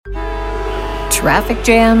Traffic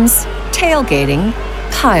jams, tailgating,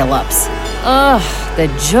 pileups. Ugh, the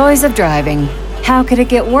joys of driving. How could it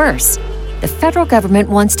get worse? The federal government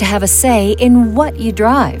wants to have a say in what you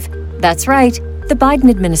drive. That's right. The Biden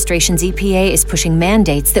administration's EPA is pushing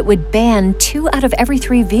mandates that would ban 2 out of every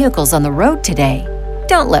 3 vehicles on the road today.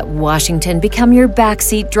 Don't let Washington become your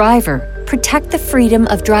backseat driver. Protect the freedom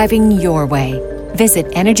of driving your way. Visit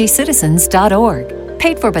EnergyCitizens.org.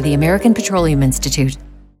 Paid for by the American Petroleum Institute.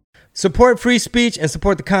 Support free speech and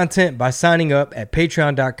support the content by signing up at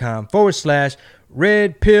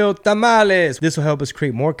patreon.com/Red Pill Tamales. This will help us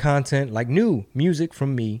create more content like new music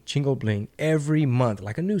from me, Chingo Bling, every month,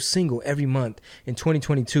 like a new single every month in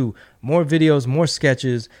 2022. More videos, more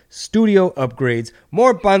sketches, studio upgrades,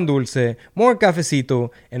 more pan dulce, more cafecito,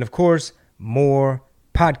 and of course, more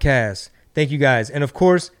podcasts. Thank you guys. And of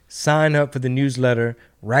course, sign up for the newsletter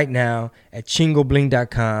right now at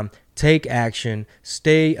chingobling.com. Take action.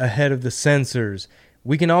 Stay ahead of the censors.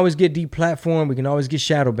 We can always get deplatformed. We can always get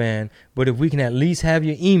shadow banned. But if we can at least have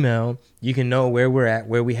your email, you can know where we're at,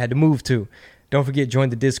 where we had to move to. Don't forget, join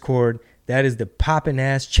the Discord. That is the poppin'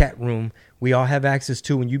 ass chat room we all have access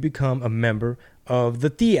to when you become a member of the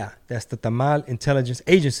TIA. That's the Tamal Intelligence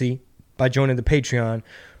Agency by joining the Patreon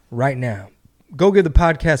right now. Go give the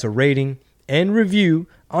podcast a rating and review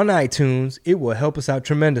on iTunes. It will help us out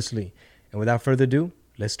tremendously. And without further ado,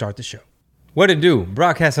 let's start the show. What it do?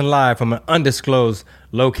 Broadcasting live from an undisclosed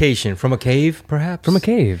location. From a cave, perhaps? From a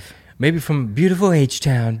cave. Maybe from beautiful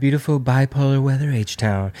H-Town. Beautiful bipolar weather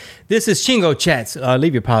H-Town. This is Chingo Chats.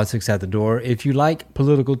 Leave your politics at the door. If you like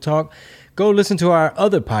political talk, go listen to our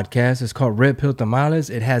other podcast. It's called Red Pill Tamales.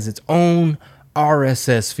 It has its own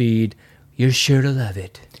RSS feed. You're sure to love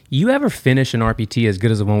it. You ever finish an RPT as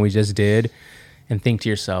good as the one we just did and think to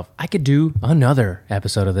yourself, I could do another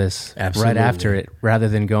episode of this right after it rather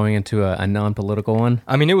than going into a non-political one?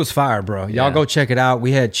 I mean, it was fire, bro. Y'all go check it out.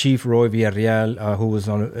 We had Chief Roy Villarreal, who was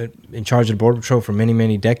in charge of the Border Patrol for many,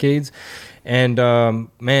 many decades. And,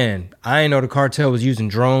 man, I didn't know the cartel was using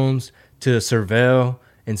drones to surveil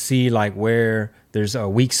and see, like, where there's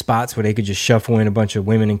weak spots where they could just shuffle in a bunch of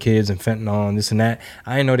women and kids and fentanyl and this and that.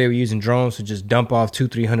 I didn't know they were using drones to just dump off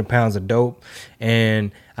 200-300 pounds of dope.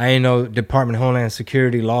 And I didn't know Department of Homeland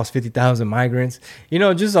Security lost 50,000 migrants. You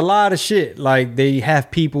know, just a lot of shit. Like, they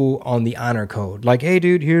have people on the honor code. Like, hey,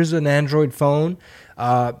 dude, here's an Android phone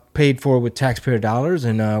paid for with taxpayer dollars,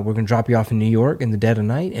 and we're going to drop you off in New York in the dead of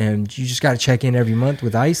night, and you just got to check in every month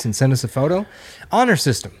with ICE and send us a photo. Honor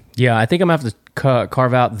system. Yeah, I think I'm going to have to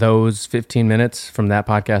carve out those 15 minutes from that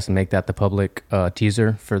podcast and make that the public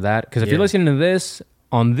teaser for that. Because if you're listening to this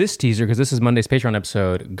on this teaser, because this is Monday's Patreon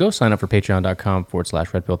episode, go sign up for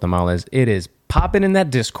patreon.com/Red Pill Tamales. It is popping in that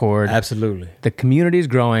Discord. Absolutely. The community is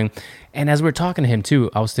growing. And as we're talking to him too,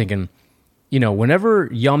 I was thinking, you know, whenever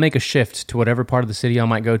y'all make a shift to whatever part of the city y'all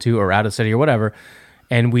might go to or out of the city or whatever,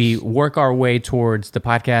 and we work our way towards the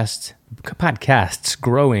podcasts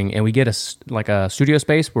growing, and we get a studio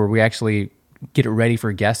space where we actually get it ready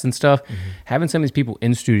for guests and stuff, having some of these people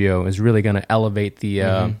in studio is really going to elevate the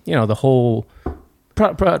the whole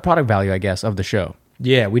product value, I guess, of the show.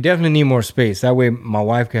 Yeah, we definitely need more space. That way my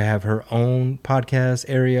wife could have her own podcast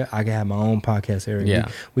area. I can have my own podcast area. Yeah.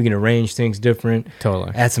 We can arrange things different.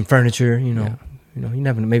 Totally. Add some furniture, you know. Yeah. You know, you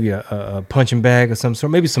never know, maybe a punching bag of some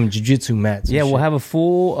sort, maybe some jiu-jitsu mats. Yeah, we'll have a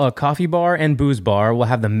full coffee bar and booze bar. We'll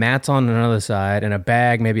have the mats on another side and a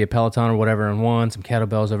bag, maybe a Peloton or whatever in one, some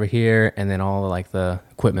kettlebells over here, and then all like the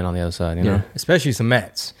equipment on the other side, you know? Especially some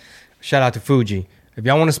mats. Shout out to Fuji. If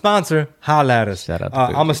y'all want to sponsor, holla at us. Shout out to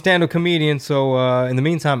Fuji. I'm a stand-up comedian, so in the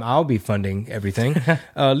meantime, I'll be funding everything.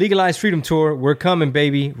 Legalized Freedom Tour, we're coming,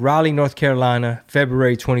 baby. Raleigh, North Carolina,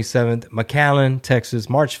 February 27th. McAllen, Texas,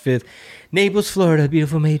 March 5th. Naples, Florida,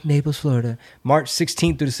 beautiful Naples, Florida. March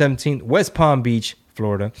 16th through the 17th. West Palm Beach,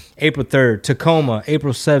 Florida. April 3rd, Tacoma,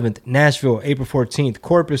 April 7th. Nashville, April 14th.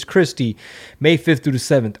 Corpus Christi, May 5th through the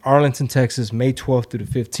 7th. Arlington, Texas, May 12th through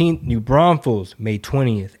the 15th. New Braunfels, May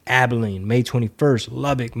 20th. Abilene, May 21st.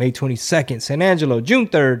 Lubbock, May 22nd. San Angelo, June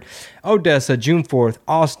 3rd. Odessa, June 4th.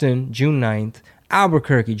 Austin, June 9th.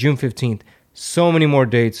 Albuquerque, June 15th. So many more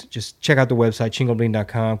dates. Just check out the website,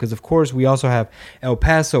 chingobling.com, because, of course, we also have El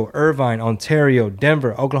Paso, Irvine, Ontario,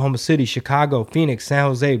 Denver, Oklahoma City, Chicago, Phoenix, San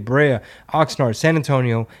Jose, Brea, Oxnard, San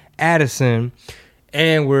Antonio, Addison,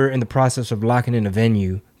 and we're in the process of locking in a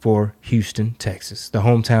venue for Houston, Texas. The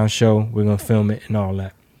hometown show. We're going to film it and all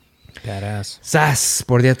that. Badass. Sas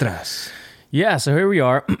por detrás. Yeah, so here we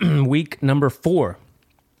are, week number 4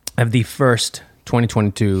 of the first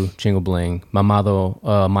 2022 Chingo Bling Mamado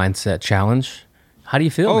Mindset Challenge. How do you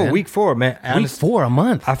feel, man? Week 4, man. Week 4, a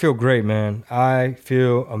month. I feel great, man. I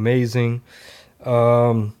feel amazing.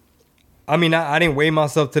 I mean, I didn't weigh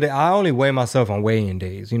myself today. I only weigh myself on weigh-in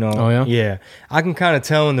days, you know? Oh, yeah? Yeah. I can kind of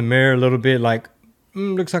tell in the mirror a little bit, like,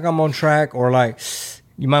 looks like I'm on track, or like,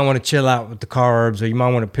 you might want to chill out with the carbs, or you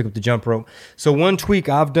might want to pick up the jump rope. So one tweak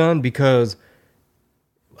I've done, because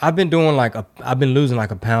I've been doing I've been losing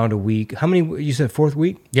like a pound a week. How many, you said 4th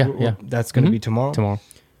week? Yeah. That's going to be tomorrow? Tomorrow.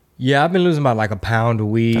 Yeah, I've been losing about like a pound a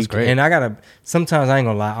week. That's great. And sometimes I ain't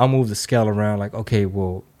gonna lie, I'll move the scale around like, okay,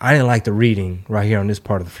 well, I didn't like the reading right here on this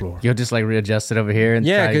part of the floor. You'll just like readjust it over here and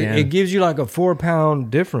Yeah, try again. it gives you like a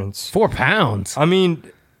 4-pound difference. 4 pounds? I mean,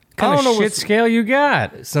 I What don't kind know of shit what scale you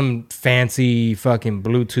got? some fancy fucking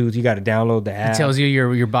Bluetooth. You got to download the app. It tells you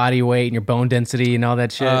your body weight and your bone density and all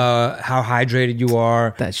that shit. How hydrated you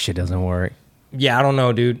are. That shit doesn't work. Yeah, I don't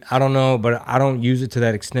know, dude. I don't know, but I don't use it to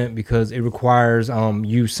that extent because it requires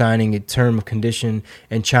you signing a term of condition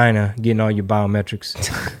in China, getting all your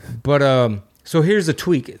biometrics. But so here's a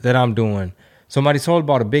tweak that I'm doing. Somebody sold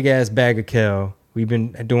about a big ass bag of kale. We've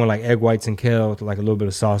been doing like egg whites and kale with like a little bit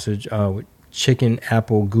of sausage, with chicken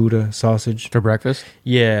apple Gouda sausage For breakfast?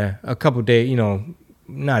 Yeah, a couple days. You know,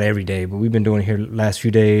 not every day, but we've been doing it here the last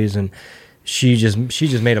few days, and she just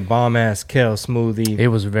made a bomb ass kale smoothie. It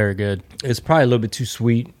was very good. It's probably a little bit too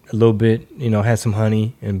sweet, a little bit, had some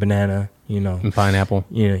honey and banana, And pineapple.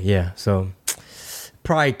 Yeah. So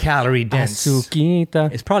probably calorie dense.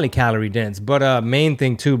 Azuquita. It's probably calorie dense. But main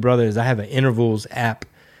thing too, brother, is I have an intervals app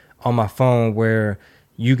on my phone where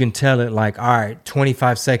you can tell it like, all right,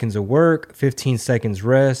 25 seconds of work, 15 seconds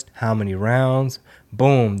rest, how many rounds,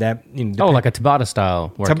 boom. That Like a Tabata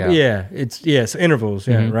style workout. It's intervals,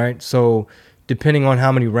 right? So depending on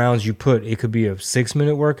how many rounds you put, it could be a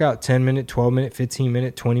 6-minute workout, 10-minute, 12-minute,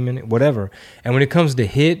 15-minute, 20-minute, whatever. And when it comes to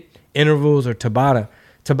HIIT, intervals, or Tabata,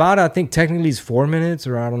 I think technically is 4 minutes,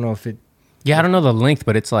 or I don't know if it. Yeah, I don't know the length,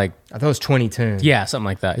 but it's like, I thought it was 2010. yeah, something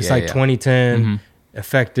like that. It's Yeah, like yeah. 2010,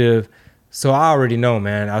 effective. So I already know,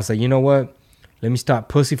 man. I was like, you know what? Let me stop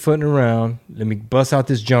pussyfooting around. Let me bust out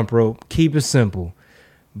this jump rope. Keep it simple.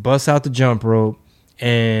 Bust out the jump rope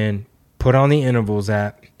and put on the intervals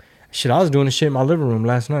app. Shit, I was doing this shit in my living room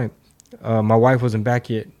last night. My wife wasn't back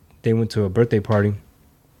yet. They went to a birthday party,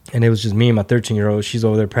 and it was just me and my 13-year-old. She's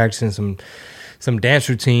over there practicing some dance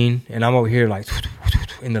routine, and I'm over here like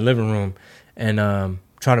in the living room and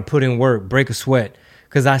trying to put in work, break a sweat,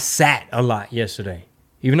 because I sat a lot yesterday.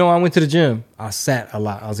 Even though I went to the gym, I sat a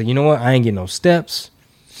lot. I was like, you know what? I ain't getting no steps.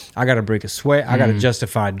 I got to break a sweat. I got to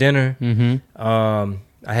justify dinner.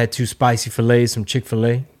 I had 2 spicy fillets from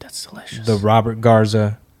Chick-fil-A. That's delicious. The Robert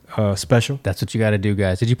Garza special. That's what you got to do,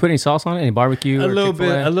 guys. Did you put any sauce on it? Any barbecue? A or little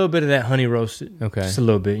Chick-fil-A? bit, a little bit of that honey roasted. Okay. Just a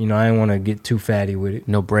little bit. I didn't want to get too fatty with it.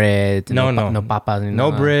 No bread. No papas.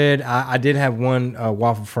 No bread. I did have one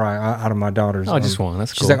waffle fry out of my daughter's. Oh, just one.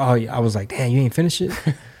 That's she's cool. like, oh, I was like, damn, you ain't finished it?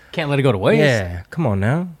 Can't let it go to waste. Yeah, come on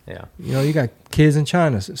now. Yeah. You got kids in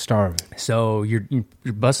China starving. So you're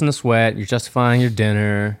busting the sweat. You're justifying your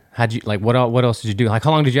dinner. How'd you what else did you do? Like,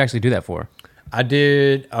 how long did you actually do that for? I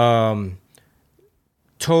did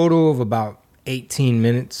total of about 18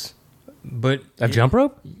 minutes, but A jump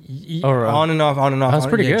rope? Or, on and off. That's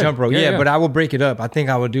pretty good. Jump rope, Yeah. But I would break it up. I think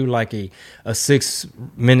I would do like a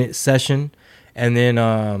 6-minute session, and then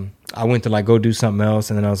I went to like go do something else,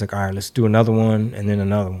 and then I was like, all right, let's do another one, and then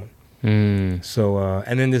another one. So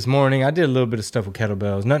and then this morning I did a little bit of stuff with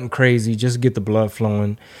kettlebells, nothing crazy, just to get the blood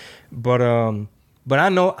flowing. But I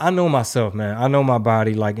know myself, man. I know my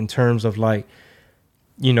body, like in terms of like,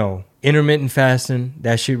 intermittent fasting.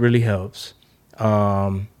 That shit really helps.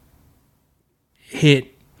 HIIT.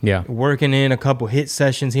 Yeah. Working in a couple HIIT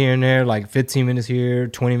sessions here and there, like 15 minutes here,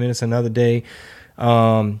 20 minutes another day.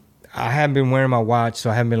 I haven't been wearing my watch, so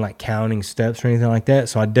I haven't been like counting steps or anything like that.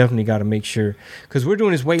 So I definitely got to make sure, because we're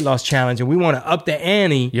doing this weight loss challenge and we want to up the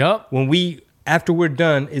ante. Yep. After we're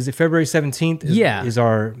done, is it February 17th? Yeah. Is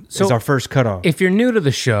our first cutoff. If you're new to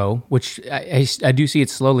the show, which I do see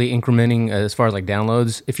it's slowly incrementing as far as like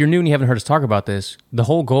downloads. If you're new and you haven't heard us talk about this, the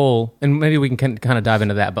whole goal, and maybe we can kind of dive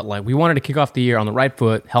into that, but like we wanted to kick off the year on the right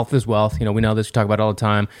foot. Health is wealth. We know this, we talk about it all the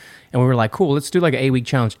time. And we were like, cool, let's do like an 8-week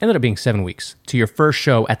challenge. Ended up being 7 weeks to your first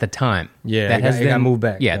show at the time. Yeah, it got moved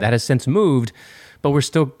back. Yeah, that has since moved. But we're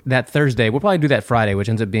still that Thursday. We'll probably do that Friday, which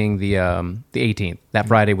ends up being the 18th. That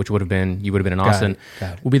Friday, which you would have been in Austin,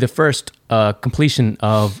 Got it. will be the first completion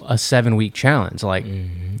of a 7-week challenge. Like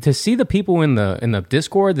to see the people in the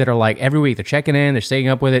Discord that are like every week they're checking in, they're staying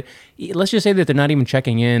up with it. Let's just say that they're not even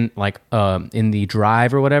checking in like in the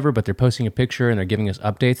drive or whatever, but they're posting a picture and they're giving us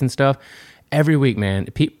updates and stuff. Every week, man,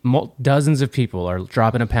 dozens of people are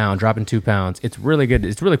dropping a pound, dropping 2 pounds. It's really good.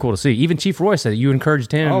 It's really cool to see. Even Chief Roy said that you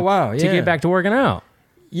encouraged him to get back to working out.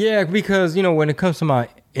 Yeah, because, when it comes to my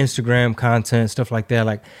Instagram content, stuff like that,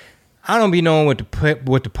 like, I don't be knowing what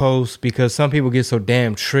to post because some people get so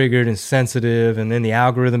damn triggered and sensitive, and then the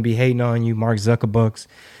algorithm be hating on you, Mark Zuckerbucks.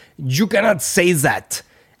 You cannot say that.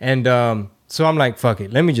 And so I'm like, fuck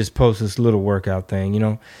it. Let me just post this little workout thing, you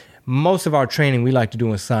know. Most of our training we like to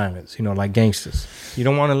do in silence, you know, like gangsters. You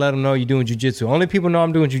don't want to let them know you're doing jiu-jitsu. Only people know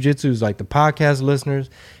I'm doing jiu-jitsu is like the podcast listeners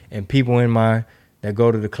and people that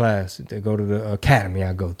go to the class, that go to the academy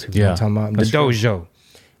I go to. You know what I'm talking about? The dojo.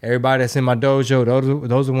 Everybody that's in my dojo,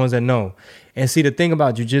 those are the ones that know. And see, the thing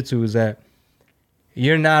about jiu-jitsu is that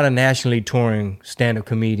you're not a nationally touring stand-up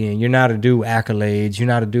comedian. You're not a dude accolades. You're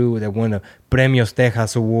not a dude that won a Premios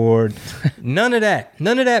Texas award. None of that.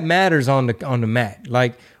 None of that matters on the mat.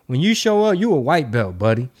 Like, when you show up, you a white belt,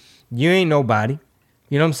 buddy. You ain't nobody.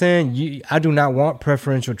 You know what I'm saying? I do not want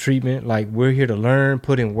preferential treatment. Like, we're here to learn,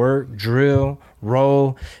 put in work, drill,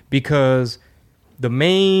 roll. Because the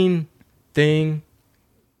main thing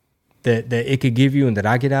that it could give you and that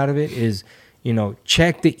I get out of it is, you know,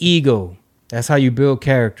 check the ego. That's how you build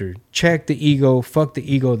character. Check the ego. Fuck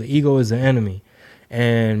the ego. The ego is the enemy.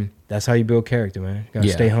 And that's how you build character, man. You gotta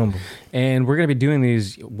stay humble. And we're going to be doing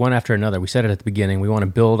these one after another. We said it at the beginning. We want to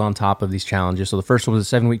build on top of these challenges. So the first one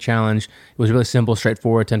was a 7-week challenge. It was really simple,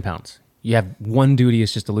 straightforward, 10 pounds. You have one duty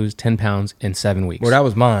is just to lose 10 pounds in 7 weeks. Well, that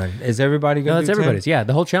was mine. Is everybody going to do 10? No, that's everybody's. Yeah,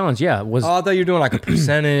 the whole challenge, was... Oh, I thought you were doing like a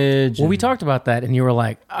percentage. Well, we talked about that, and you were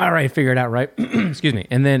like, all right, figure it out, right? Excuse me.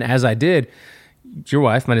 And then as I did, your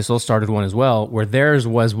wife, Marisol, started one as well, where theirs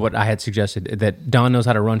was what I had suggested, that Dawn knows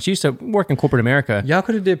how to run. She used to work in corporate America. Y'all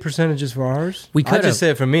could have did percentages for ours. We could have. I just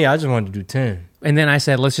said for me, I just wanted to do 10. And then I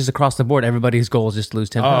said, let's just across the board, everybody's goal is just to lose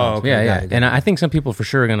 10 pounds. Okay, yeah. got it. And I think some people for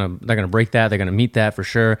sure they're gonna break that. They're gonna meet that for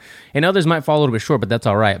sure. And others might fall a little bit short, but that's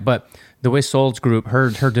all right. But the way Soul's group, her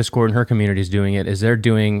Discord and her community is doing it is they're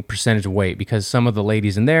doing percentage of weight, because some of the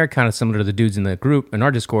ladies in there, kind of similar to the dudes in the group in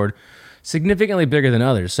our Discord, significantly bigger than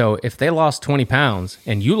others. So if they lost 20 pounds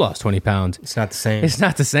and you lost 20 pounds, it's not the same. It's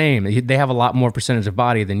not the same. They have a lot more percentage of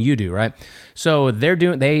body than you do, right? So they're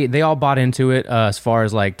doing. They all bought into it as far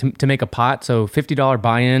as like to make a pot. So $50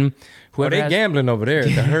 buy-in. They gambling over there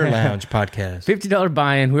at the Her Lounge podcast. $50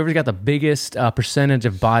 buy-in. Whoever's got the biggest percentage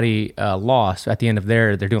of body loss at the end of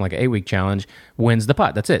they're doing like an 8-week challenge wins the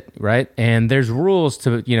pot. That's it, right? And there's rules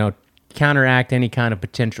to counteract any kind of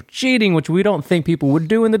potential cheating, which we don't think people would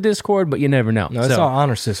do in the Discord, but you never know. No, it's all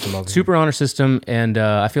honor system over super honor system, and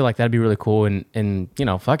I feel like that'd be really cool. And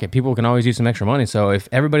fuck it, people can always use some extra money. So if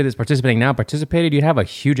everybody that's participating now participated, you'd have a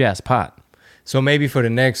huge ass pot. So maybe for the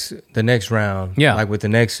next round, like with the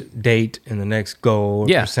next date and the next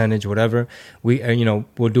goal, or percentage, whatever, we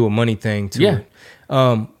we'll do a money thing to it.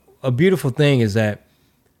 A beautiful thing is that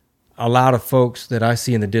a lot of folks that I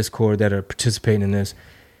see in the Discord that are participating in this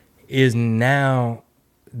is now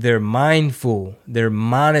they're mindful, they're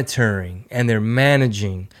monitoring, and they're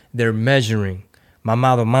managing, they're measuring. My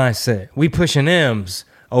model mindset. We pushing M's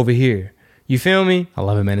over here. You feel me?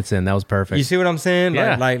 11 minutes in, that was perfect. You see what I'm saying?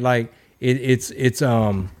 Yeah. Like it's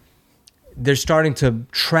they're starting to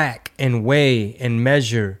track and weigh and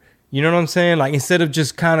measure. You know what I'm saying? Like, instead of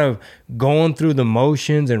just kind of going through the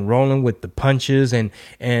motions and rolling with the punches and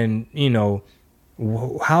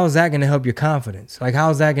how is that going to help your confidence? Like,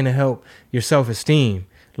 how is that going to help your self-esteem?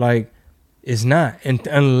 Like, it's not. And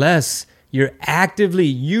unless you're actively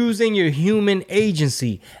using your human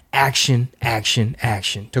agency, action, action,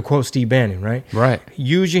 action, to quote Steve Bannon, right? Right.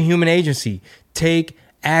 Use your human agency. Take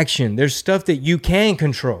action. There's stuff that you can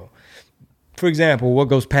control. For example, what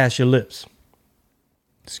goes past your lips?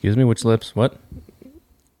 Excuse me, which lips? What?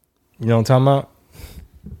 You know what I'm talking about?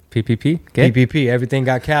 PPP? Okay. PPP. Everything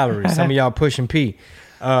got calories. Some of y'all pushing P.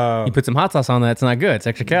 You put some hot sauce on that, it's not good. It's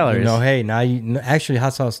extra calories. Hey, now actually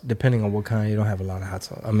hot sauce, depending on what kind, you don't have a lot of hot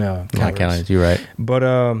sauce. Calories. You're right. But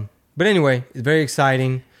anyway, it's very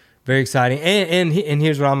exciting. Very exciting. And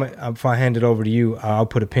here's what before I hand it over to you, I'll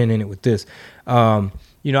put a pin in it with this. I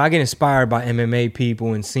get inspired by MMA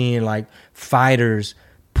people and seeing like fighters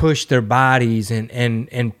push their bodies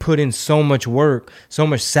and put in so much work, so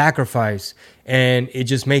much sacrifice, and it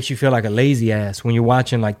just makes you feel like a lazy ass when you're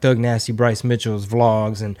watching like Thug Nasty Bryce Mitchell's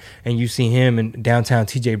vlogs and you see him in downtown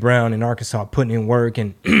TJ Brown in Arkansas putting in work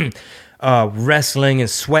and wrestling and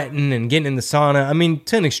sweating and getting in the sauna. I mean,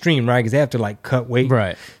 to an extreme, right? Because they have to like cut weight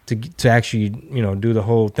right to actually do the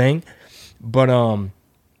whole thing. But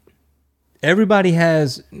everybody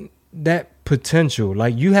has that potential.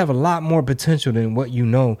 Like, you have a lot more potential than what you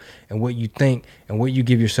know and what you think and what you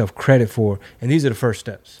give yourself credit for. And these are the first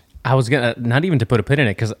steps. I was gonna, not even to put a pin in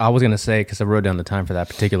it, because I was gonna say, because I wrote down the time for that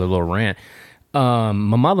particular little rant.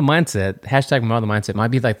 Mamado Mindset, hashtag Mamado Mindset might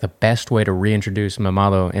be like the best way to reintroduce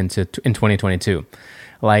Mamado in 2022.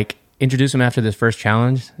 Like, introduce them after this first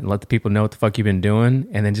challenge and let the people know what the fuck you've been doing,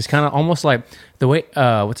 and then just kind of almost like the way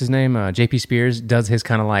what's his name, JP Spears does his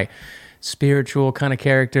kind of like spiritual kind of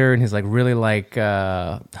character, and his like really like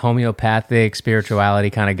homeopathic spirituality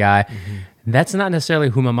kind of guy. That's not necessarily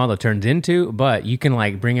who Mamalo turns into, but you can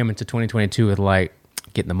like bring him into 2022 with like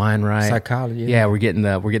getting the mind right, psychology. Yeah, we're getting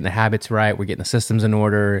the habits right, we're getting the systems in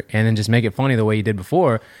order, and then just make it funny the way you did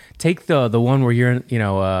before. Take the one where you're, you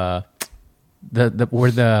know, what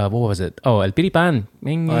was it? Oh, El Piripan.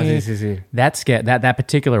 That sketch, that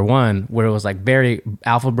particular one where it was like very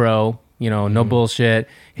alpha bro, you know, no bullshit,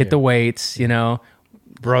 hit the weights, you know.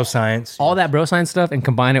 Bro science. All that bro science stuff, and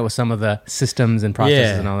combine it with some of the systems and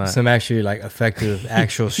processes and all that. Some actually like effective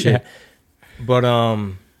actual shit. But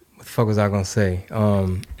what the fuck was I gonna say?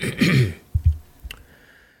 Them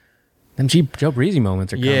Joe Breezy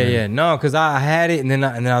moments are coming. Yeah. No, because I had it, and then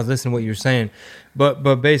I was listening to what you were saying. But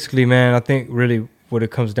basically, man, I think really what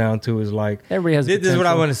it comes down to is like, everybody has this is what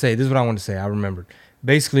I want to say. I remembered.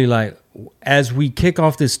 Basically, like, as we kick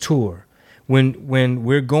off this tour, when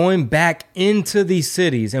we're going back into these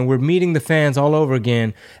cities and we're meeting the fans all over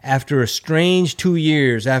again after a strange 2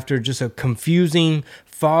 years, after just a confusing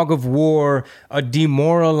fog of war, a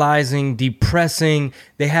demoralizing, depressing,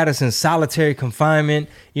 they had us in solitary confinement,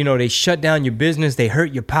 you know, they shut down your business, they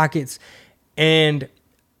hurt your pockets, and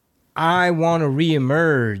I want to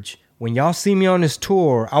reemerge. When y'all see me on this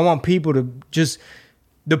tour, I want people to just,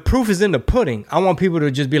 the proof is in the pudding. I want people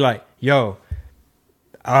to just be like, yo,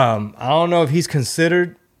 I don't know if he's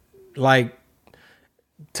considered like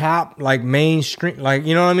top, like mainstream, like,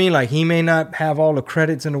 you know what I mean? Like, he may not have all the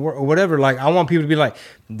credits in the world or whatever. Like, I want people to be like,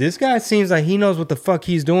 this guy seems like he knows what the fuck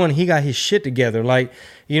he's doing. He got his shit together. Like,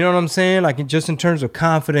 you know what I'm saying? Like, just in terms of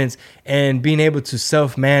confidence and being able to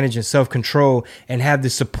self-manage and self-control and have the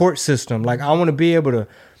support system. Like, I want to be able to,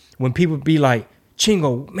 when people be like,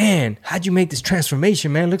 Chingo, man, how'd you make this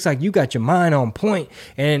transformation, man? Looks like you got your mind on point.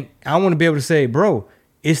 And I want to be able to say, bro,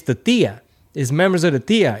 it's the TIA. It's members of the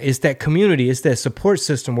TIA. It's that community. It's that support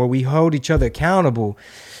system where we hold each other accountable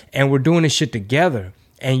and we're doing this shit together.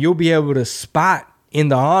 And you'll be able to spot in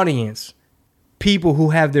the audience people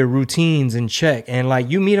who have their routines in check. And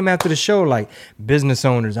like, you meet them after the show, like business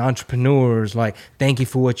owners, entrepreneurs, like, thank you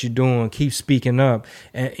for what you're doing. Keep speaking up.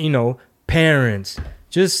 And, you know, parents,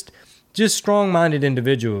 just strong-minded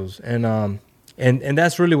individuals. And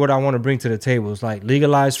that's really what I want to bring to the table. It's like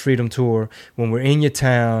Legalized Freedom Tour. When we're in your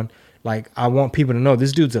town, like, I want people to know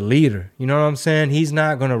this dude's a leader. You know what I'm saying? He's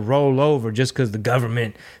not going to roll over just because the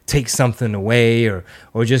government takes something away or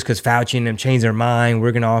just because Fauci and them change their mind.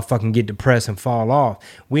 We're going to all fucking get depressed and fall off.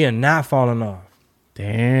 We are not falling off.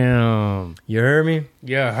 Damn. You heard me?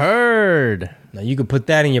 You heard. Now, you can put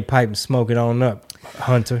that in your pipe and smoke it on up,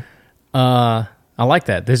 Hunter. I like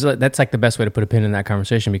that. That's like the best way to put a pin in that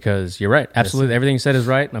conversation, because you're right. Absolutely. Everything you said is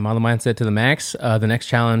right. I'm on the mindset to the max. The next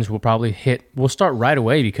challenge we'll start right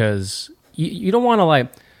away, because you don't want to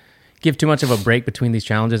like give too much of a break between these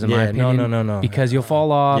challenges, in my opinion. No. Because you'll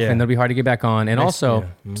fall off and it'll be hard to get back on. And also,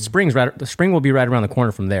 the spring will be right around the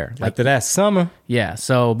corner from there. Like, after that summer. Yeah.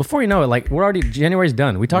 So before you know it, like, January's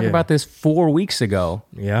done. We talked about this 4 weeks ago.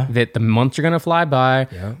 Yeah. That the months are going to fly by.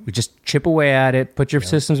 Yeah. We just chip away at it, put your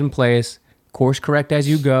systems in place. Course correct as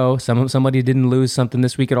you go. Somebody didn't lose something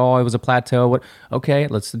this week at all. It was a plateau. Okay,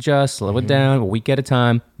 let's adjust, slow it down, a week at a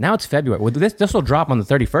time. Now it's February. Well, this will drop on the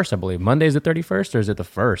 31st, I believe. Monday's the 31st, or is it the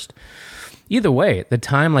 1st? Either way, the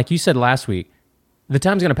time, like you said last week, the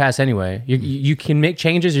time's going to pass anyway. You can make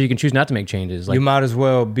changes, or you can choose not to make changes. Like, you might as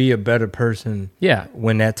well be a better person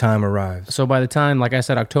when that time arrives. So by the time, like I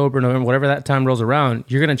said, October, November, whatever that time rolls around,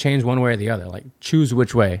 you're going to change one way or the other. Like, choose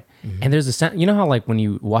which way. And there's a sound, you know how like when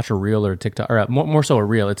you watch a reel or a TikTok, or more so a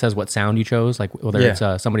reel, it says what sound you chose, like whether it's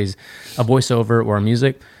a voiceover or a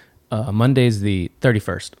music. Monday's the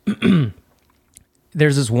 31st.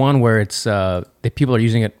 There's this one where it's people are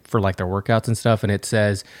using it for like their workouts and stuff, and it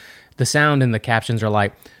says the sound and the captions are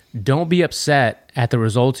like, "Don't be upset at the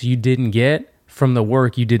results you didn't get from the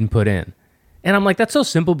work you didn't put in." And I'm like, that's so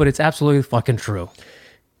simple, but it's absolutely fucking true.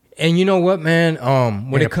 And you know what, man?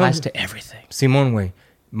 When it applies comes to everything, Simone Way,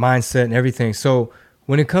 mindset and everything. So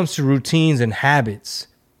when it comes to routines and habits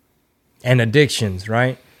and addictions,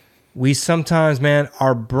 right? We sometimes, man,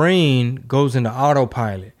 our brain goes into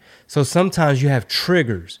autopilot. So sometimes you have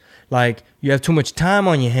triggers. Like, you have too much time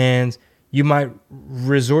on your hands, you might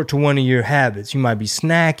resort to one of your habits. You might be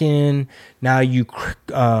snacking. Now you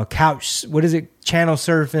channel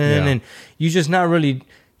surfing, and you just not really,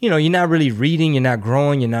 you're not really reading, you're not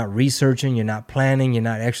growing, you're not researching, you're not planning, you're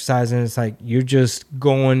not exercising. It's like you're just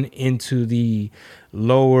going into the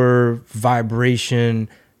lower vibration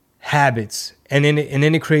habits And then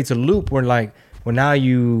it creates a loop where like, well, now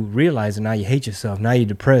you realize it. Now you hate yourself. Now you're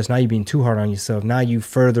depressed. Now you're being too hard on yourself. Now you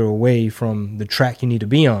further away from the track you need to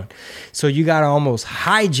be on. So you got to almost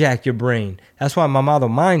hijack your brain. That's why my model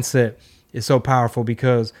mindset is so powerful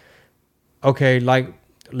because, okay, like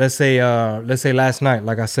let's say last night,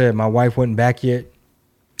 like I said, my wife wasn't back yet.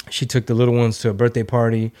 She took the little ones to a birthday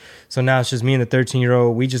party. So now it's just me and the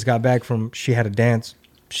 13-year-old. We just got back she had a dance.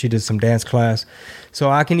 She did some dance class. So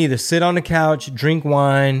I can either sit on the couch, drink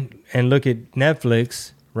wine, and look at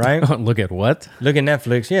Netflix, right? Look at what? Look at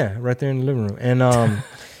Netflix, yeah, right there in the living room. And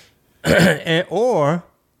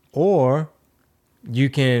or you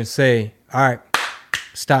can say, all right,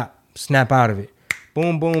 stop, snap out of it.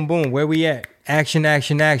 Boom, boom, boom. Where we at? Action,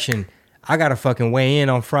 action, action. I got to fucking weigh in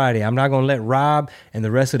on Friday. I'm not going to let Rob and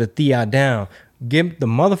the rest of the Thea down. Get the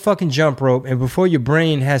motherfucking jump rope, and before your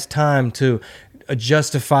brain has time to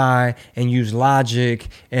justify and use logic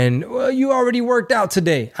and, well, you already worked out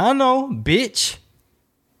today. I know, bitch.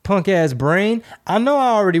 Punk ass brain. I know I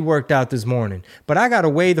already worked out this morning, but I got to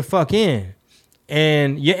weigh the fuck in.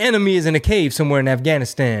 And your enemy is in a cave somewhere in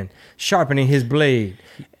Afghanistan, sharpening his blade.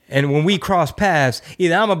 And when we cross paths,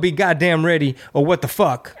 either I'm going to be goddamn ready or what the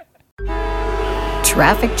fuck.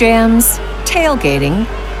 Traffic jams, tailgating,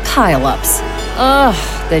 pileups.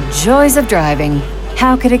 Ugh, the joys of driving.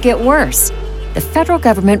 How could it get worse? The federal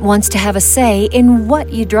government wants to have a say in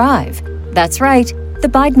what you drive. That's right. The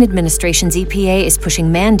Biden administration's EPA is pushing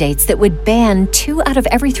mandates that would ban 2 out of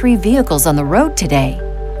every 3 vehicles on the road today.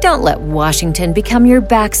 Don't let Washington become your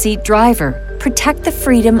backseat driver. Protect the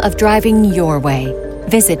freedom of driving your way.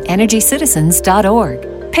 Visit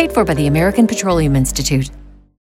EnergyCitizens.org. Paid for by the American Petroleum Institute.